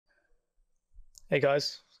Hey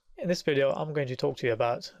guys, in this video I'm going to talk to you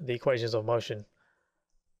about the equations of motion,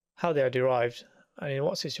 how they are derived, and in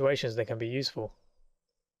what situations they can be useful.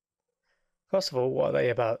 First of all, what are they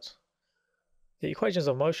about? The equations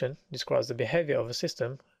of motion describes the behavior of a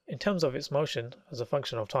system in terms of its motion as a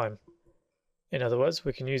function of time. In other words,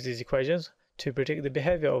 we can use these equations to predict the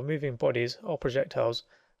behavior of moving bodies or projectiles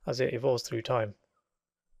as it evolves through time.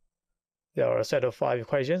 There are a set of 5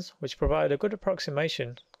 equations which provide a good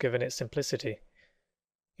approximation given its simplicity.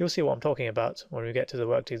 You'll see what I'm talking about when we get to the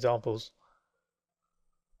worked examples.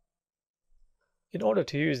 In order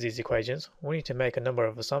to use these equations, we need to make a number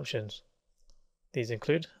of assumptions. These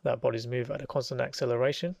include that bodies move at a constant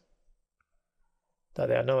acceleration, that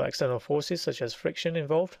there are no external forces such as friction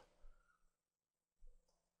involved,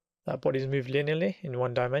 that bodies move linearly in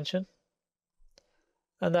one dimension,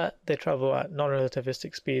 and that they travel at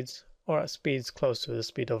non-relativistic speeds or at speeds close to the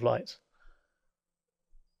speed of light.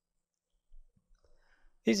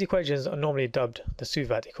 These equations are normally dubbed the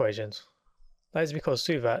Suvat equations. That is because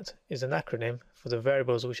Suvat is an acronym for the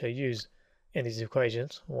variables which are used in these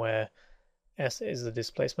equations, where S is the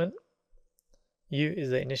displacement, U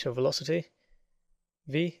is the initial velocity,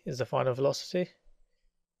 V is the final velocity,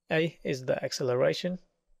 A is the acceleration,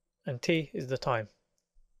 and T is the time.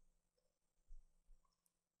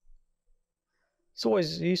 It's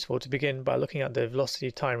always useful to begin by looking at the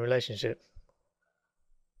velocity-time relationship.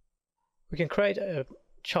 We can create a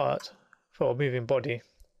chart for a moving body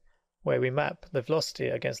where we map the velocity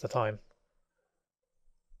against the time.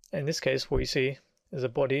 In this case, what you see is a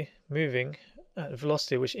body moving at a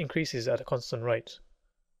velocity which increases at a constant rate.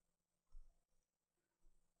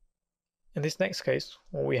 In this next case,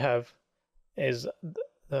 what we have is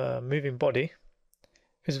the moving body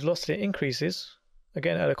whose velocity increases,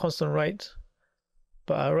 again at a constant rate,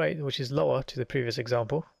 but at a rate which is lower to the previous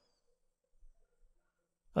example.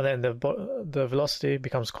 And then the velocity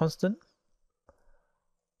becomes constant,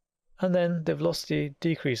 and then the velocity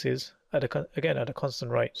decreases again at a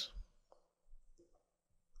constant rate.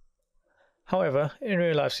 However, in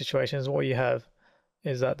real life situations, what you have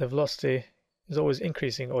is that the velocity is always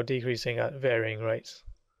increasing or decreasing at varying rates.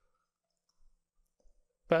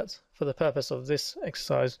 But for the purpose of this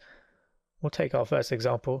exercise, we'll take our first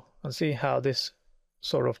example and see how this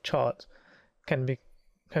sort of chart can be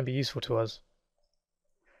useful to us.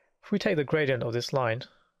 If we take the gradient of this line,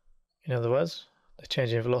 in other words, the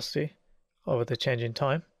change in velocity over the change in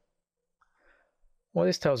time, what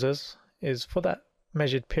this tells us is for that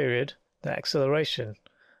measured period, the acceleration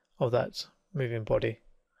of that moving body.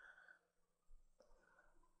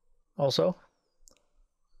 Also,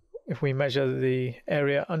 if we measure the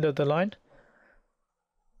area under the line,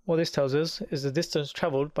 what this tells us is the distance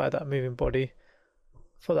traveled by that moving body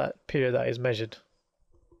for that period that is measured.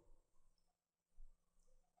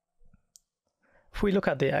 If we look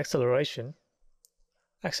at the acceleration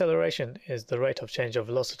is the rate of change of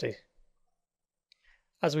velocity.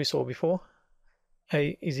 As we saw before,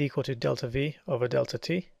 A is equal to delta V over delta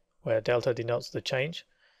T, where delta denotes the change.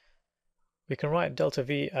 We can write delta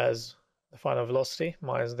V as the final velocity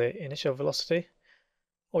minus the initial velocity,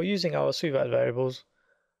 or using our Suvat variables,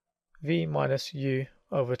 V minus U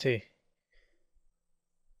over T.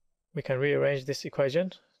 We can rearrange this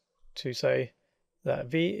equation to say that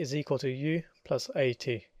V is equal to U plus AT.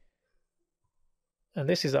 And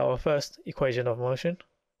this is our first equation of motion,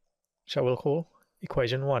 which I will call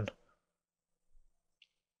equation 1.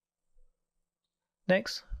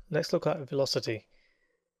 Next, let's look at velocity.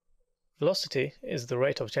 Velocity is the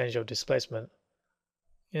rate of change of displacement.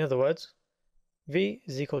 In other words, V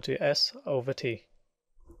is equal to S over T.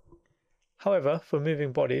 However, for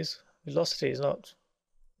moving bodies, velocity is not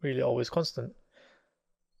really always constant.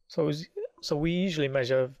 So we usually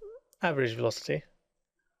measure average velocity,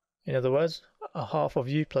 in other words, a half of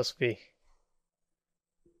U plus V.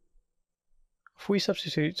 If we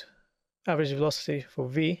substitute average velocity for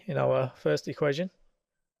V in our first equation,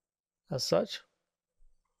 as such,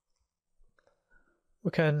 we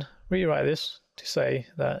can rewrite this to say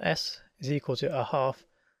that S is equal to a half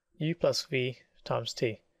U plus V times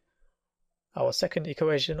T. Our second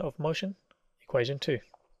equation of motion, equation 2.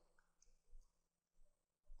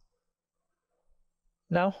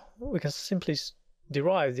 Now we can simply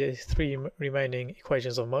derive the 3 remaining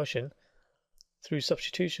equations of motion through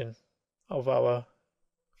substitution of our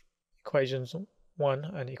equations 1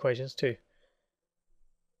 and equations 2.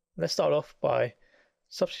 Let's start off by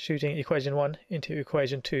substituting equation 1 into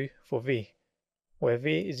equation 2 for V, where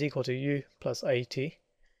V is equal to U plus AT.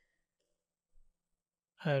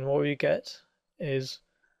 And what we get is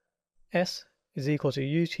S is equal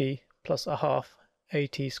to UT plus a half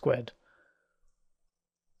AT squared.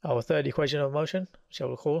 our third equation of motion, which I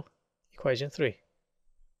will call equation 3.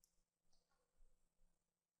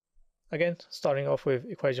 Again, starting off with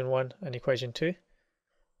equation 1 and equation 2,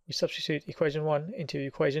 we substitute equation 1 into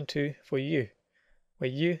equation 2 for u, where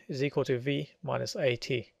u is equal to v minus at.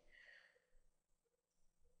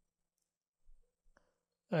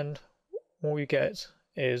 And what we get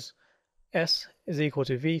is s is equal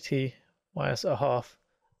to vt minus a half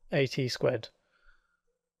at squared,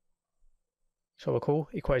 which I will call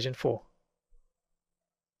equation 4.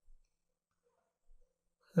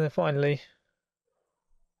 And then finally,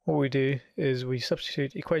 what we do is we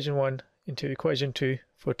substitute equation 1 into equation 2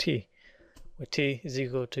 for t, where t is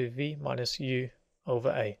equal to v minus u over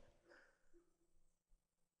a.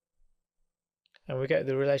 And we get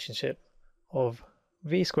the relationship of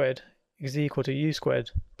v squared is equal to u squared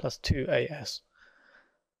plus 2as.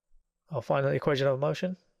 Our final equation of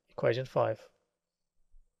motion, equation 5.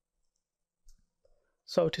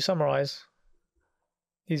 So to summarize,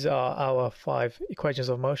 these are our 5 equations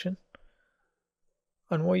of motion.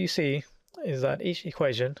 And what you see is that each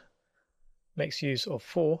equation makes use of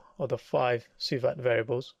 4 of the 5 suvat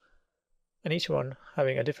variables, and each one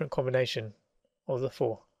having a different combination of the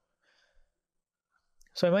 4.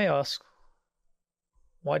 So I may ask,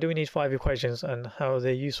 why do we need 5 equations and how are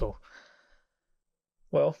they useful?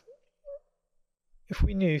 Well, if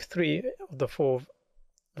we knew 3 of the 4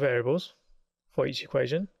 variables for each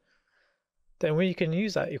equation, then we can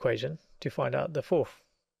use that equation to find out the 4th.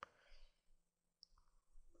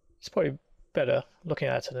 It's probably better looking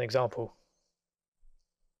at an example.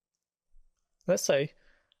 Let's say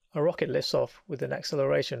a rocket lifts off with an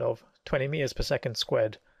acceleration of 20 meters per second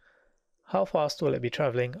squared. How fast will it be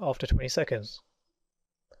traveling after 20 seconds?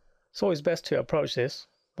 It's always best to approach this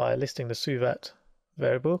by listing the suvat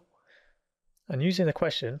variable and using the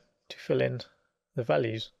question to fill in the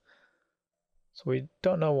values. So we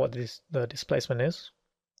don't know what the displacement is.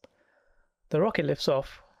 The rocket lifts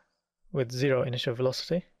off with 0 initial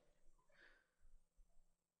velocity.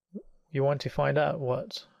 You want to find out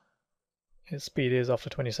what its speed is after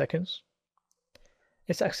 20 seconds.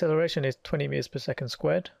 Its acceleration is 20 meters per second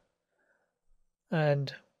squared,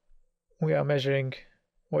 and we are measuring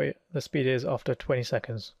what the speed is after 20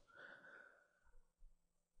 seconds.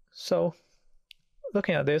 So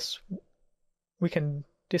looking at this, we can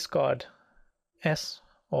discard s,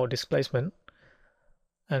 or displacement,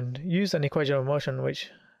 and use an equation of motion which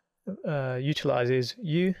utilizes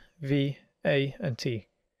u, v, a, and t.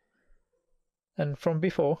 And from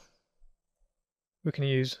before, we can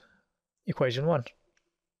use equation 1.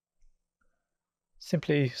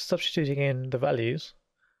 Simply substituting in the values,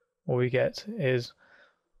 what we get is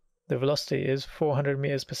the velocity is 400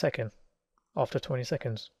 meters per second after 20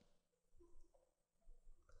 seconds.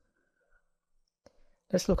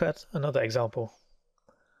 Let's look at another example.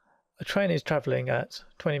 A train is traveling at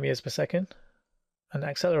 20 meters per second and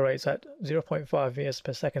accelerates at 0.5 meters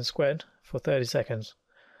per second squared for 30 seconds.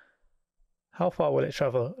 How far will it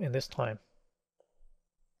travel in this time?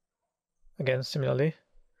 Again, similarly,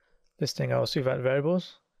 listing our suvat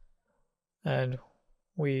variables, and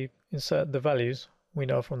we insert the values we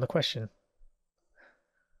know from the question.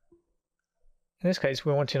 In this case,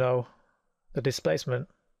 we want to know the displacement,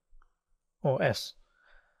 or s,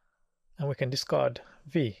 and we can discard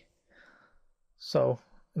v. So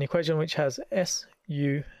an equation which has s,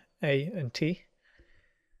 u, a, and t,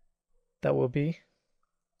 that will be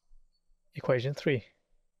equation 3.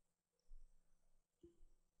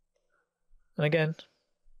 And again,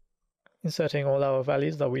 inserting all our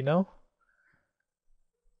values that we know,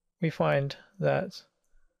 we find that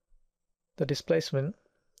the displacement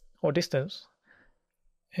or distance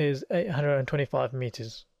is 825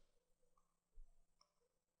 meters.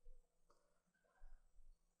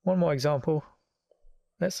 One more example.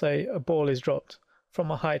 Let's say a ball is dropped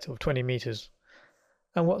from a height of 20 meters.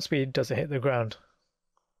 And what speed does it hit the ground?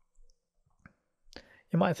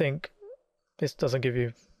 You might think this doesn't give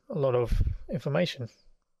you a lot of information,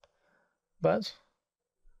 but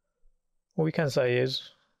what we can say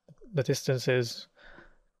is the distance is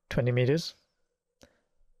 20 meters.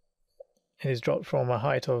 It is dropped from a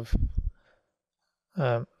height of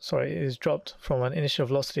it is dropped from an initial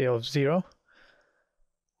velocity of 0.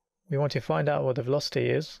 We want to find out what the velocity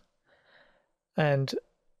is, and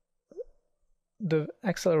the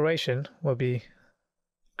acceleration will be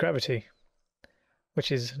gravity,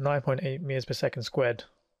 which is 9.8 meters per second squared.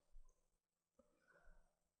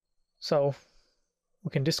 So we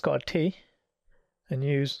can discard t and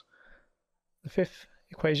use the 5th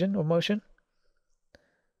equation of motion,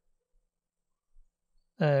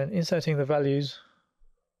 and inserting the values,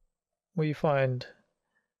 what you find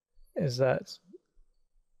is that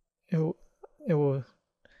it will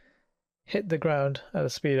hit the ground at a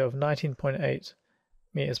speed of 19.8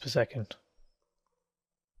 meters per second.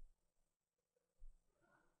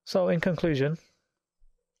 So in conclusion,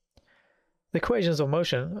 the equations of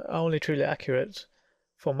motion are only truly accurate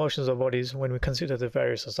for motions of bodies when we consider the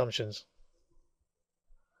various assumptions.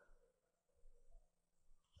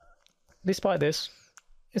 Despite this,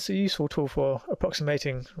 it's a useful tool for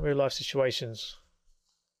approximating real-life situations.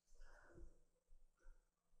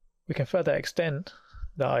 We can further extend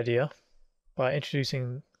the idea by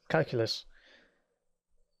introducing calculus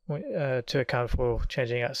to account for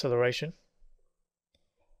changing acceleration.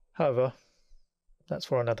 However, that's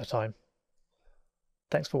for another time.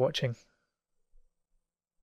 Thanks for watching.